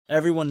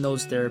Everyone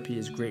knows therapy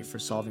is great for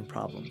solving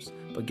problems,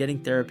 but getting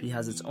therapy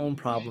has its own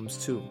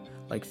problems too,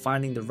 like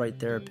finding the right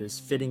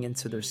therapist, fitting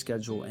into their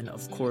schedule, and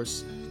of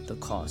course, the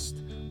cost.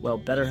 Well,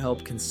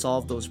 BetterHelp can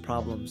solve those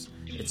problems.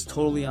 It's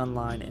totally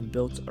online and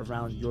built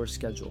around your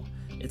schedule.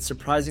 It's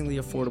surprisingly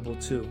affordable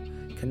too.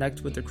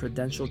 Connect with a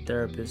credentialed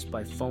therapist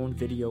by phone,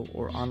 video,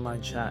 or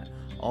online chat,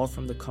 all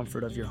from the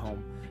comfort of your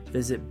home.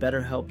 Visit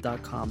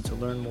BetterHelp.com to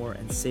learn more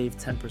and save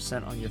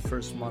 10% on your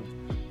first month.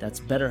 That's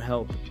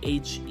BetterHelp,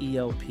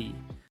 H-E-L-P.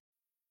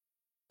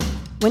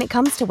 When it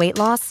comes to weight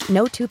loss,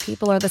 no two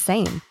people are the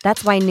same.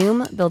 That's why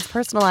Noom builds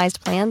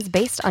personalized plans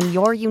based on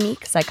your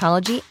unique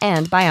psychology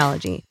and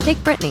biology.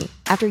 Take Brittany.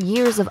 After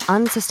years of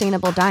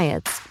unsustainable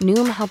diets,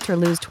 Noom helped her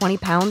lose 20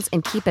 pounds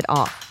and keep it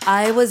off.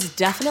 I was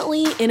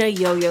definitely in a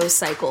yo-yo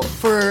cycle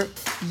for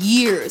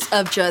years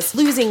of just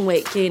losing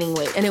weight, gaining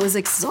weight, and it was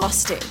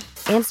exhausting.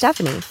 And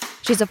Stephanie.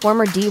 She's a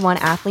former D1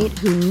 athlete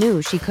who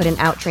knew she couldn't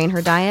out-train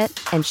her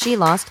diet, and she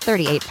lost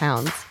 38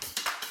 pounds.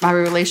 My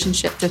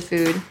relationship to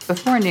food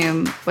before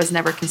Noom was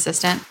never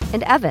consistent.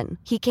 And Evan,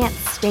 he can't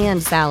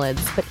stand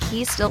salads, but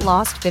he still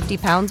lost 50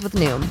 pounds with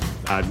Noom.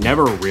 I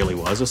never really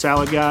was a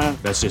salad guy.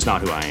 That's just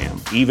not who I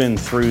am. Even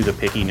through the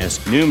pickiness,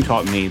 Noom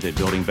taught me that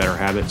building better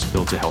habits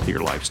builds a healthier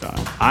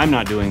lifestyle. I'm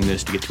not doing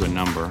this to get to a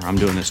number. I'm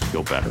doing this to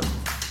feel better.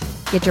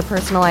 Get your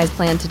personalized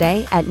plan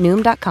today at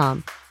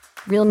Noom.com.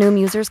 Real Noom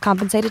users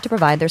compensated to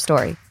provide their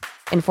story.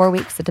 In 4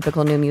 weeks, the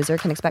typical Noom user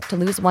can expect to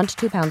lose 1 to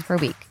 2 pounds per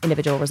week.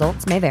 Individual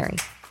results may vary.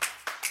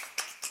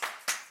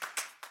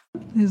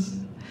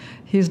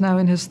 He's now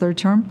in his third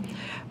term,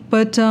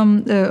 but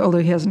although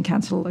he hasn't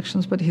canceled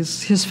elections, but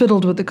he's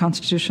fiddled with the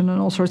Constitution in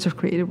all sorts of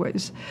creative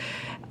ways.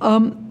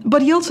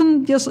 But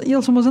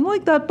Yeltsin wasn't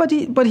like that, but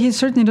he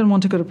certainly didn't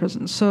want to go to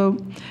prison. So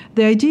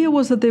the idea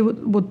was that they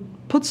would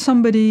put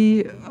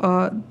somebody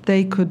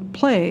they could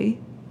play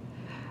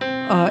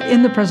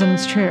in the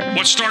president's chair.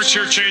 What starts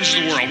here changes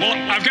the world.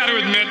 Well, I've got to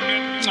admit,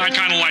 I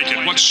kind of like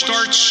it. What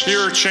starts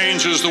here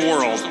changes the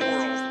world.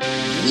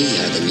 We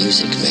are the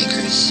music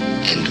makers,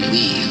 and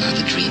we are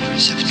the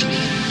dreamers of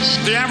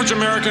dreams. The average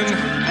American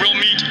will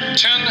meet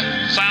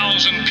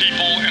 10,000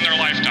 people in their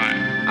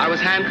lifetime. I was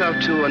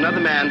handcuffed to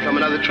another man from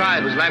another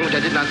tribe whose language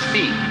I did not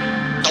speak.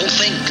 Don't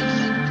think.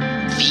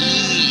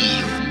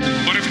 Feel.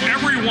 But if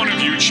every one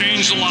of you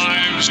changed the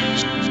lives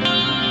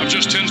of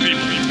just 10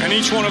 people, and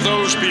each one of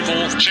those people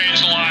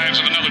changed the lives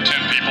of another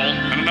 10 people,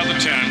 and another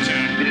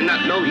 10. We did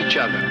not know each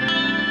other.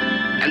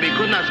 And we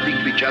could not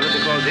speak to each other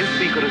because if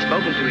we could have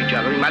spoken to each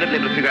other, we might have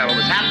been able to figure out what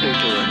was happening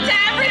to us. To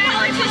every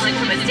politician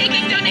who is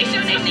taking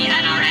donations from the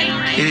NRA.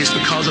 It is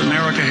because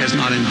America has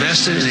not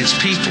invested in its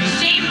people.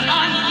 Shame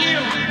on you.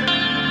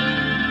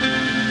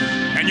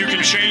 And you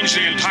can change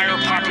the entire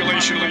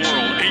population of the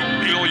world,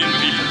 8 billion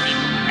people.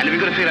 And if we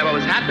could have figured out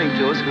what was happening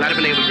to us, we might have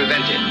been able to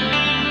prevent it.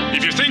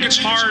 If you think it's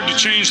hard to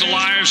change the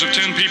lives of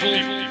 10 people,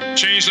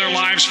 change their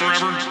lives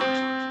forever.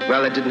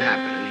 Well, it didn't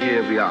happen, and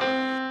here we are.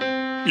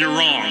 You're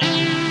wrong.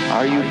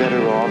 Are you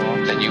better off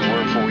than you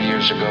were 4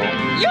 years ago?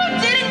 You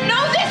didn't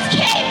know this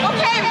kid,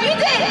 okay? We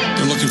did.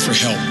 They're looking for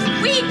help.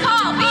 We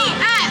call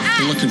BS.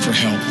 They're looking for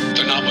help.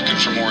 They're not looking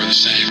for more of the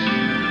same.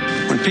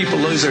 When people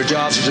lose their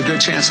jobs, there's a good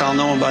chance I'll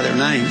know them by their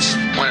names.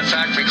 When a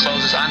factory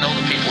closes, I know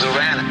the people who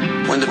ran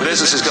it. When the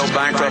businesses go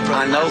bankrupt,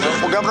 I know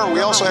them. Well, Governor,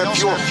 we also have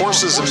fewer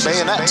horses and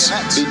bayonets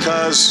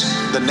because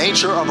the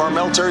nature of our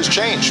military's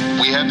changed.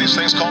 We have these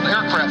things called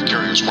aircraft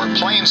carriers where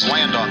planes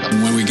land on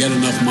them. When we get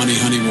enough money,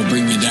 honey, we'll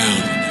bring you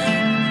down.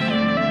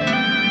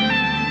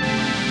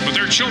 But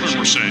their children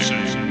were saved,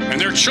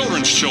 and their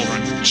children's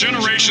children.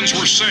 Generations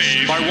were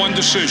saved by one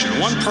decision,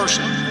 one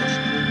person.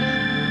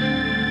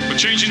 But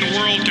changing the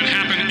world can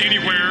happen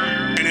anywhere,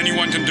 and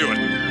anyone can do it.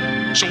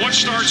 So what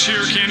starts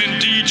here can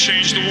indeed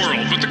change the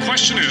world. But the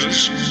question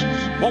is,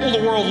 what will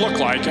the world look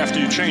like after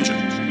you change it?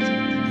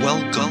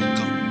 Welcome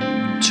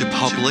to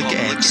Public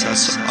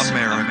Access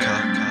America.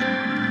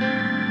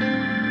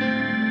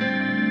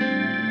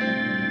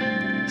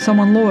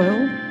 Someone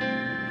loyal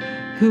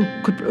who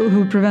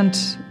would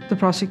prevent the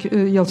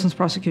Yeltsin's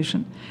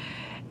prosecution.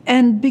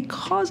 And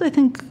because I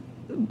think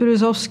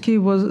Berezovsky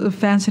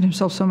fancied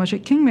himself so much a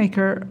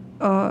kingmaker,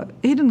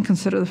 he didn't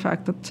consider the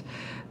fact that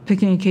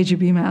picking a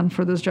KGB man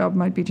for this job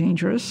might be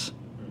dangerous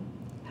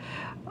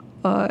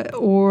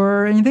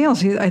or anything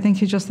else. I think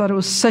he just thought it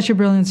was such a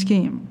brilliant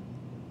scheme.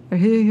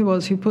 He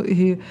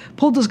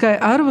pulled this guy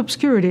out of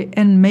obscurity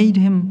and made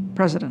him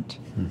president.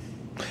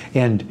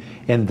 And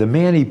the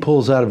man he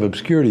pulls out of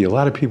obscurity, a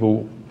lot of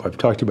people I've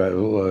talked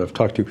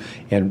to,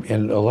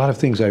 and a lot of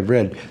things I've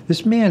read.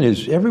 This man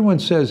is, everyone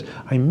says,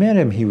 I met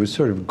him, he was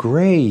sort of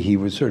gray, he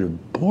was sort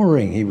of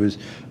boring, he was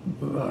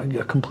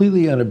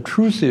completely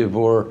unobtrusive,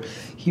 or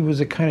he was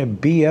a kind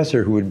of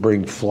BSer who would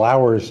bring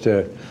flowers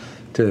to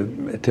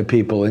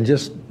people and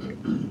just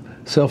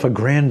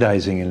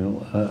self-aggrandizing in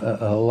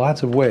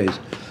lots of ways.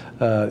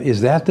 Is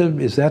that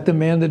the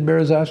man that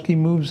Berezovsky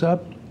moves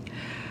up?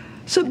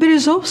 So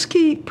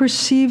Berezovsky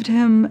perceived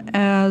him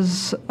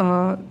as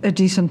a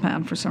decent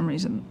man for some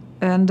reason.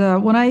 And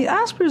when I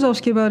asked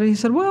Berezovsky about it, he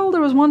said, well,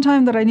 there was one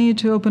time that I needed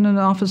to open an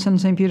office in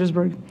St.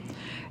 Petersburg.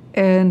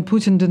 and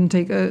Putin didn't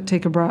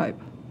take a bribe.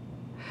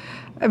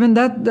 I mean,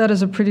 that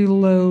is a pretty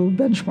low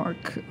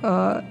benchmark,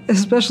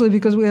 especially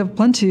because we have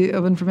plenty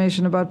of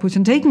information about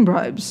Putin taking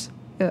bribes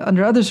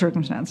under other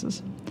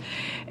circumstances.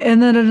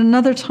 And then at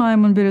another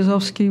time when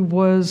Berezovsky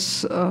was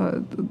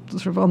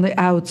sort of on the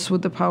outs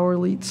with the power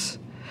elites,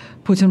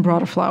 Putin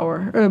brought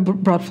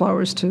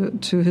flowers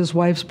to his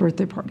wife's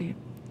birthday party.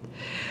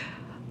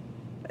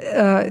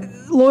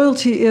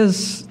 Loyalty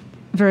is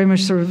very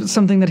much sort of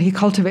something that he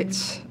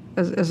cultivates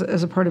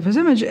as a part of his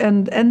image,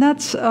 and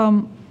that's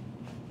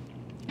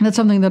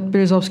something that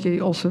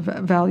Berezovsky also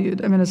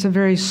valued. I mean, it's a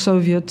very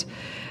Soviet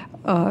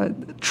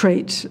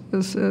trait,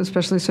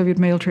 especially Soviet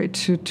male trait,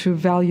 to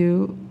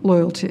value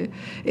loyalty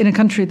in a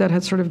country that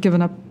had sort of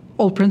given up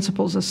all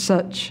principles as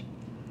such.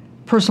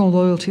 Personal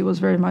loyalty was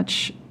very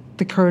much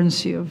the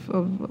currency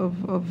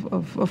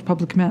of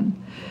public men.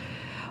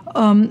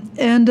 Other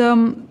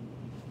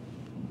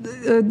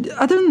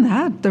than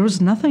that, there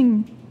was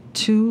nothing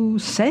to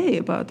say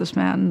about this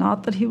man.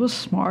 Not that he was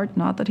smart,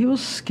 not that he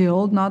was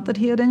skilled, not that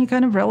he had any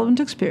kind of relevant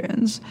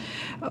experience,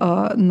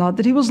 not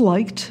that he was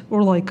liked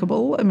or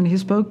likable. I mean, he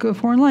spoke a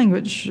foreign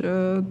language,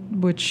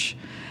 which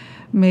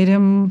made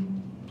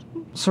him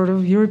sort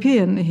of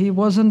European. He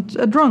wasn't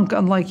a drunk,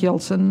 unlike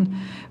Yeltsin,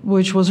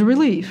 which was a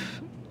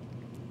relief.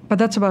 But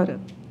that's about it.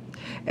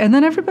 And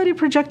then everybody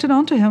projected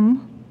onto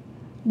him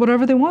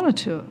whatever they wanted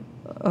to.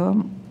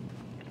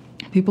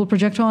 People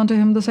projected onto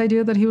him this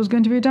idea that he was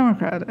going to be a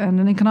Democrat and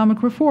an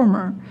economic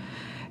reformer.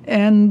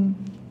 And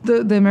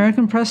the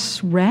American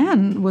press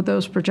ran with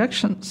those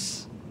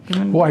projections.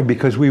 Why?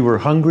 Because we were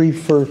hungry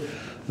for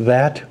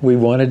that? We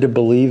wanted to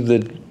believe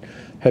that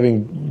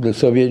having the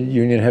Soviet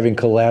Union having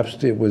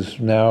collapsed, it was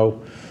now,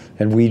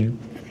 and we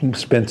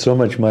spent so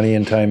much money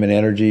and time and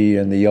energy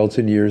in the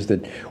Yeltsin years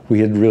that we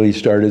had really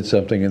started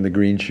something, and the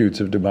green shoots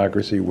of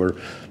democracy were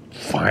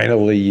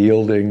finally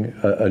yielding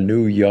a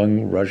new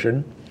young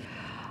Russian?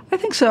 I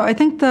think so. I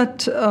think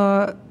that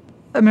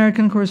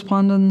American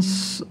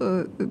correspondents,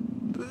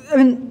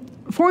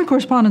 foreign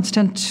correspondents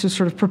tend to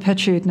sort of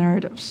perpetuate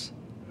narratives.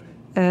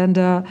 And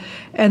the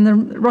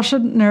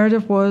Russian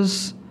narrative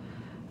was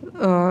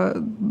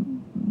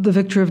the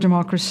victory of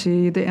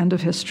democracy, the end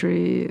of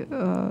history,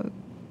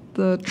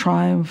 the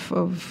triumph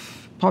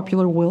of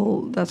popular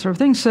will, that sort of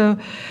thing. So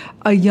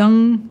a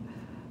young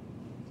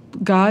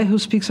guy who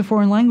speaks a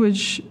foreign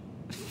language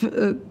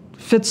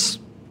fits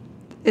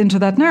into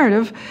that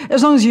narrative,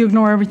 as long as you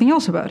ignore everything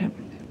else about him.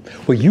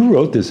 Well, you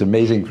wrote this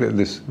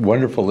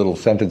wonderful little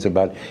sentence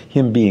about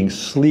him being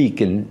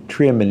sleek and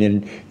trim and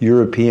in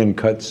European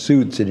cut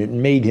suits, and it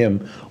made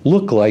him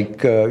look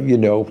like,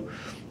 the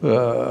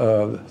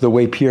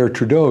way Pierre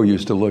Trudeau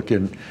used to look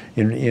in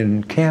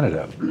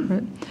Canada.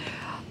 Right.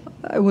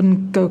 I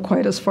wouldn't go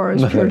quite as far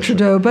as Pierre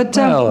Trudeau, but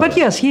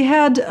yes, he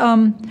had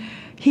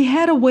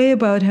a way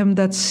about him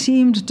that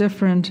seemed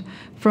different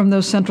from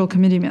those Central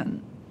Committee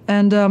men.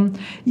 And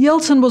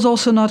Yeltsin was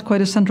also not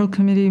quite a Central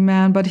Committee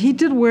man, but he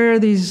did wear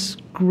these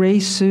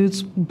gray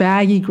suits,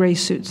 baggy gray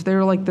suits. They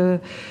were like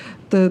the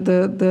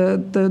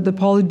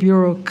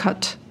Politburo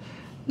cut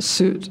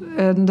suit,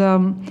 and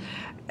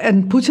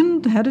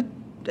Putin had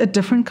a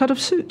different cut of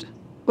suit.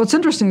 What's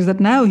interesting is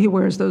that now he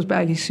wears those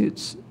baggy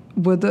suits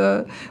with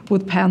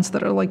pants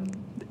that are like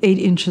 8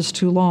 inches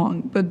too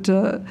long, but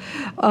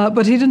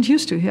he didn't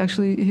used to.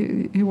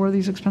 He wore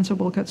these expensive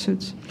well-cut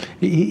suits.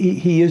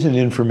 He is an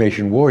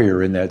information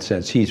warrior in that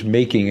sense. He's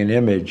making an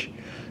image,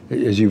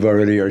 as you've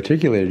already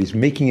articulated. He's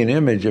making an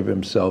image of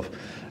himself.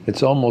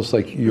 It's almost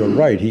like, you're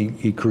right,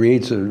 he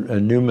creates a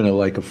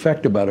Numina-like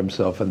effect about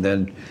himself, and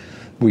then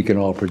we can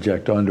all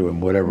project onto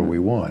him whatever we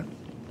want.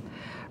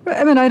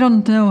 I mean, I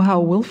don't know how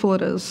willful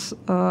it is,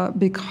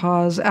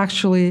 because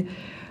actually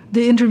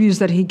the interviews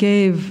that he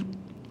gave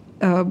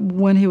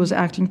when he was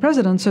acting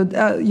president. So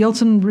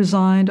Yeltsin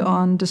resigned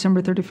on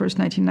December 31st,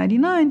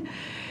 1999,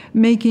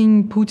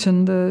 making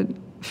Putin the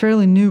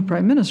fairly new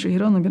prime minister.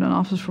 He'd only been in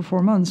office for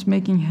 4 months,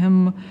 making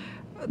him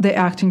the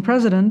acting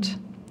president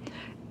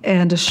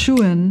and a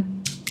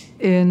shoo-in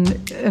in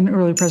an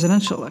early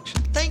presidential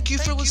election. Thank you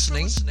for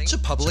listening to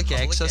Public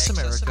Access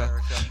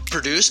America,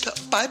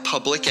 produced by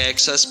Public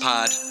Access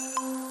Pod.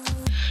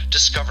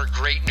 Discover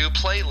great new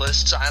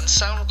playlists on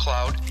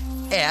SoundCloud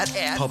at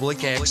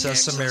Public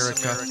Access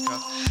America.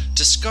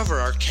 Discover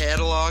our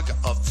catalog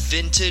of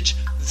vintage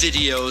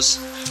videos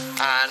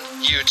on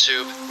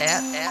YouTube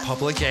at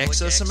Public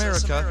Access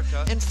America.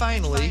 And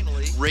finally,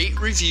 rate,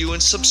 review,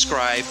 and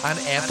subscribe on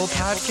Apple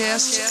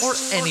Podcasts or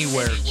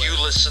anywhere you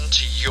listen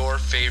to your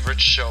favorite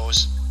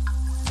shows.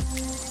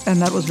 And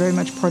that was very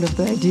much part of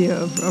the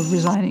idea of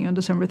resigning on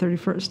December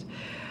 31st.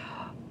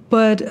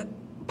 But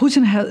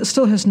Putin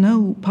still has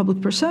no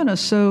public persona,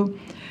 so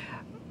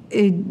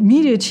a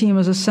media team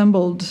was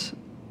assembled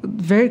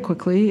very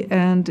quickly,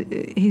 and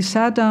he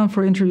sat down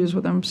for interviews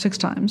with them 6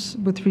 times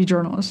with 3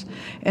 journalists,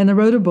 and they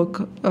wrote a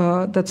book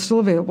that's still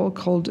available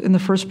called In the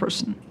First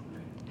Person.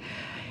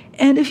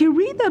 And if you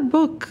read that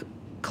book,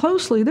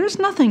 closely, there's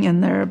nothing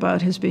in there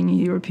about his being a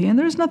European.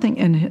 There's nothing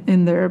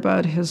in there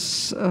about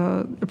his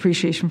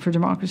appreciation for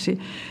democracy.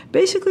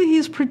 Basically,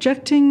 he's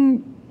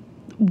projecting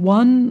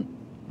one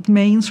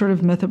main sort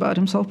of myth about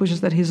himself, which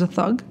is that he's a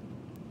thug.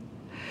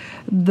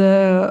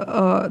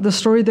 The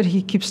story that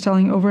he keeps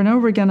telling over and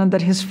over again, and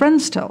that his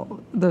friends tell,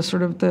 the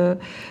sort of the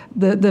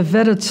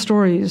vetted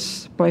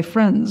stories by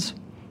friends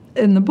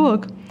in the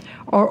book,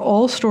 are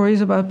all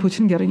stories about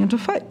Putin getting into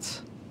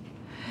fights.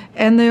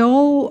 And they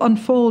all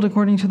unfold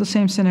according to the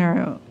same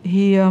scenario.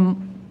 He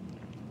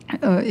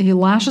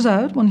lashes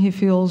out when he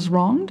feels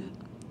wronged,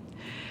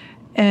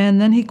 and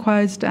then he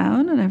quiets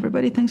down, and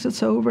everybody thinks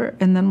it's over.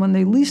 And then when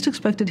they least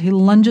expect it, he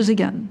lunges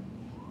again.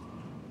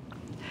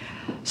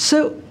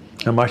 So,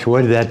 Masha,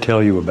 what did that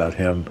tell you about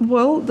him?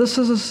 Well, this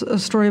is a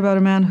story about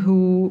a man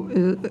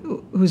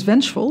who's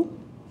vengeful,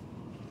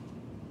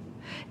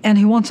 and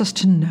he wants us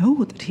to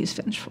know that he's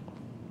vengeful.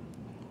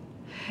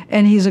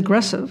 And he's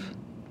aggressive.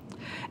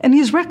 And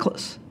he's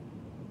reckless,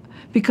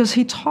 because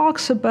he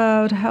talks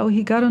about how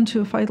he got into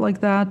a fight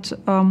like that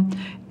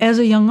as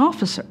a young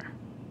officer.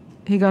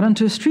 He got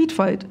into a street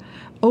fight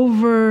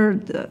over,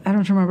 I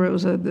don't remember, it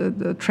was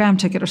a tram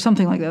ticket or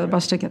something like that, a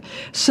bus ticket.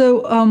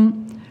 So,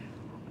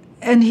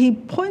 and he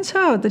points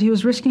out that he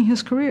was risking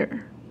his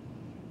career.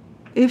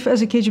 If,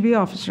 as a KGB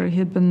officer, it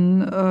had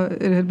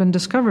been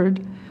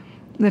discovered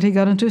that he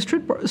got into a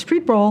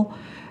street brawl,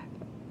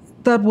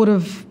 that would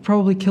have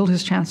probably killed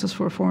his chances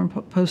for a foreign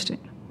posting.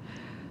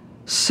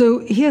 So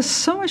he has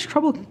so much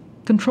trouble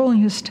controlling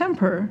his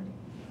temper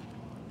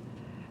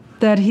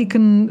that he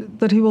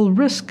will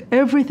risk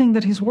everything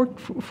that he's worked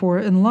for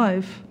in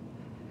life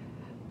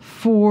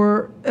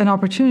for an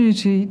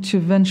opportunity to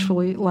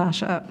vengefully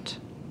lash out.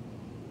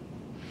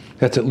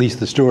 That's at least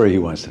the story he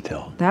wants to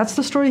tell. That's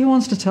the story he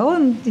wants to tell,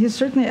 and he's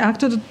certainly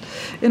acted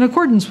in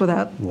accordance with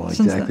that. Well,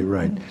 exactly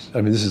right.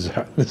 I mean,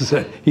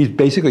 he's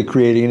basically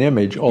creating an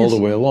image all the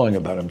way along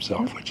about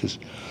himself, which is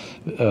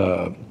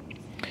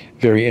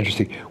very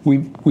interesting.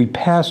 We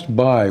passed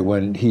by,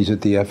 when he's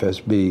at the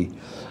FSB,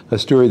 a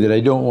story that I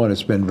don't want to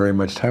spend very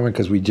much time on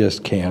because we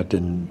just can't,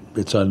 and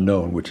it's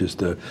unknown, which is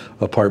the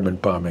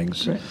apartment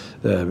bombings. Right.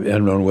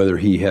 Unknown whether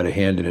he had a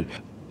hand in it.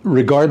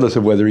 Regardless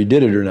of whether he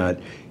did it or not,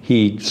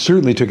 he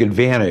certainly took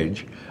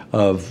advantage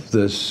of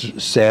this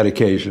sad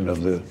occasion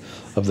of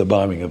the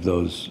bombing of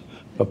those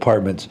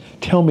apartments.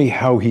 Tell me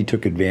how he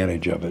took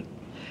advantage of it.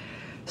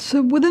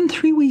 So within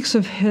 3 weeks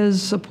of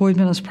his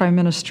appointment as prime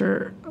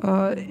minister,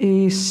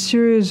 a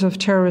series of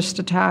terrorist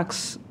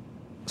attacks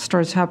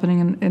starts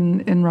happening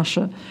in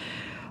Russia.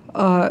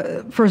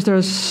 First, there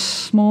are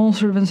small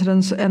sort of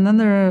incidents, and then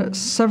there are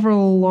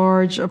several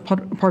large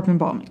apartment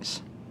bombings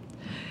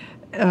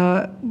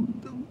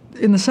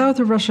in the south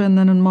of Russia and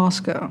then in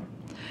Moscow.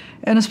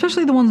 And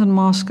especially the ones in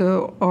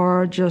Moscow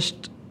are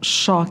just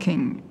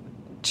shocking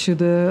to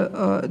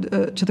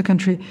the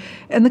country.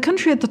 And the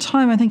country at the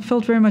time, I think,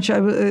 felt very much,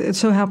 it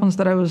so happens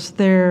that I was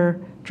there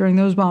during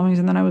those bombings,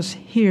 and then I was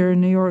here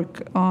in New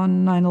York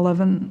on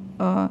 9/11.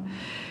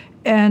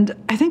 And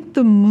I think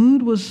the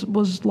mood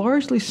was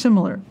largely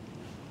similar.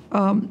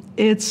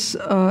 It's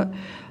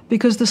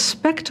because the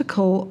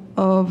spectacle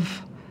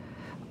of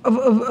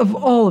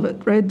all of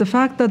it, right? The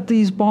fact that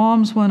these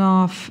bombs went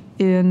off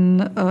in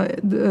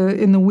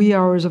the wee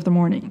hours of the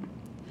morning,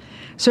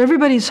 so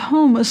everybody's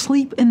home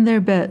asleep in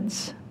their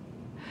beds,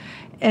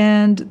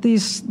 and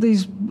these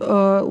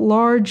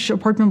large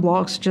apartment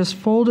blocks just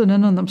folded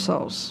in on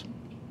themselves,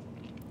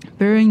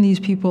 burying these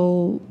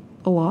people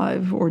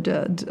alive or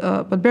dead,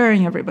 but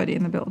burying everybody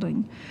in the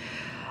building.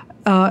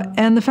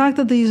 And the fact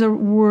that these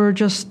were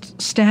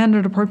just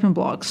standard apartment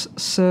blocks,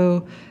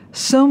 so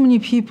many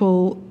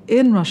people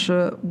in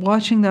Russia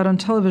watching that on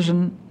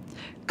television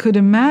could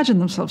imagine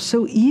themselves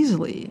so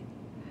easily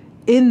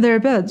in their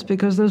beds,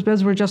 because those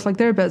beds were just like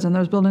their beds, and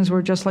those buildings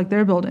were just like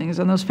their buildings,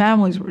 and those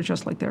families were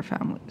just like their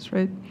families,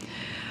 right?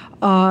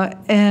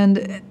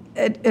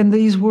 And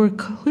these were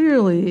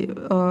clearly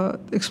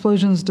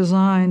explosions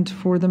designed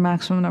for the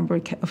maximum number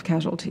of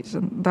casualties,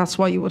 and that's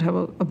why you would have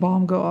a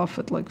bomb go off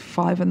at like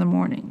 5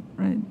 a.m,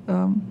 right?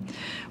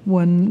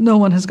 When no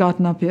one has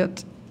gotten up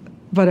yet,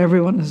 but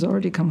everyone has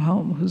already come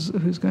home,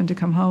 who's going to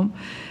come home,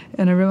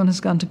 and everyone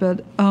has gone to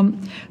bed.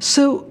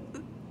 So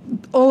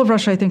all of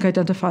Russia, I think,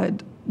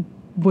 identified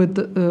with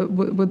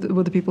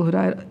the people who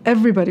died.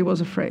 Everybody was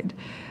afraid.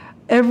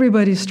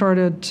 Everybody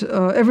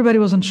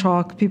was in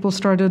shock. People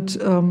started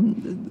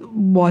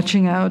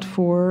watching out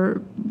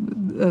for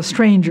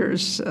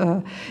strangers,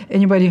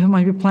 anybody who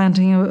might be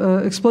planting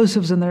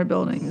explosives in their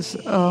buildings.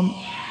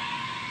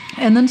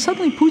 And then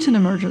suddenly Putin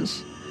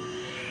emerges.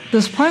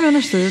 This prime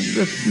minister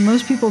that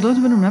most people don't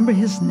even remember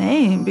his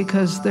name,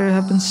 because there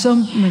have been so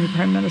many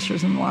prime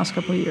ministers in the last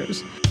couple of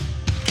years.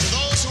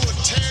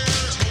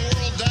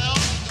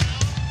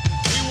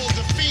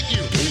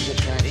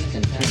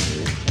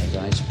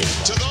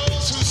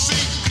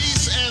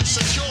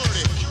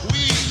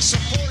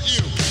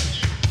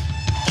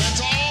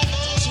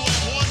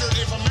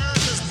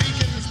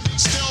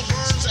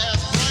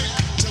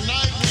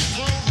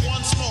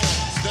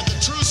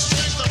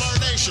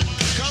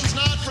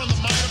 From the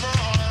mind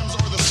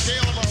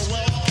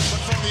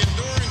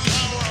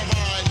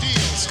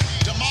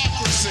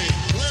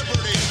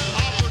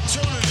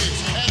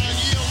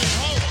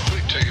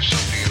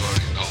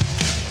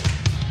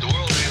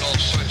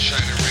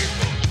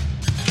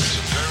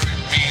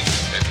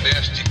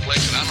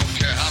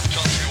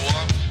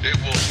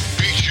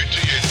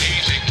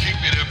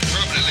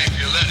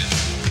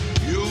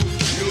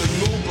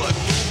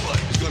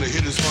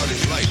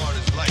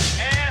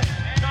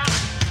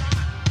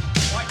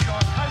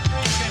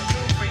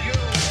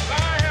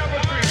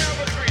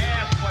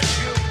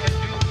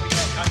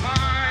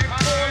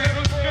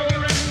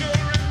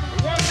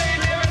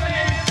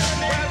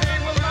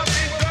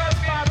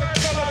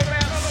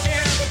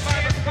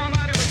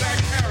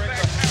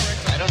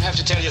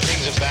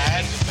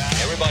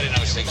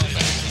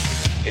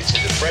It's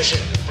a depression.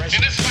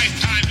 In this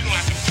lifetime, you don't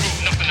have to prove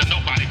nothing to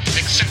nobody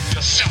except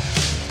yourself.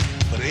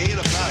 But it ain't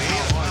about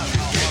how hard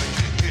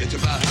you get. It's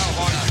about how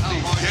hard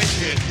you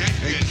get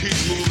and keep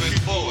moving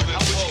forward.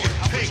 How much you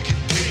can take and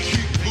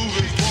keep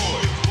moving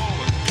forward.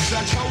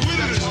 That's how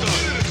winning is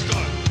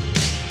done.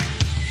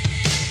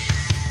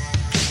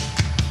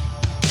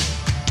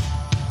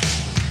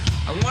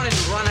 I wanted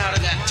to run out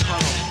of that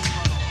tunnel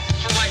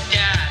for my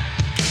dad.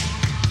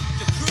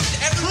 To prove to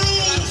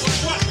everyone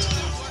what?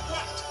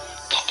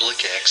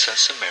 Public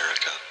Access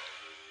America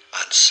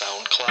on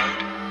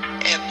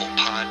SoundCloud, Apple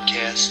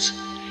Podcasts,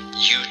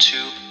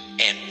 YouTube,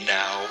 and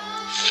now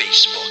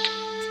Facebook.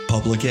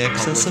 Public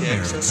Access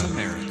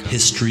America.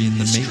 History in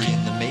the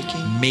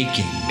making.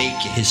 Making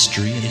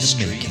history in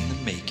the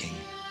making.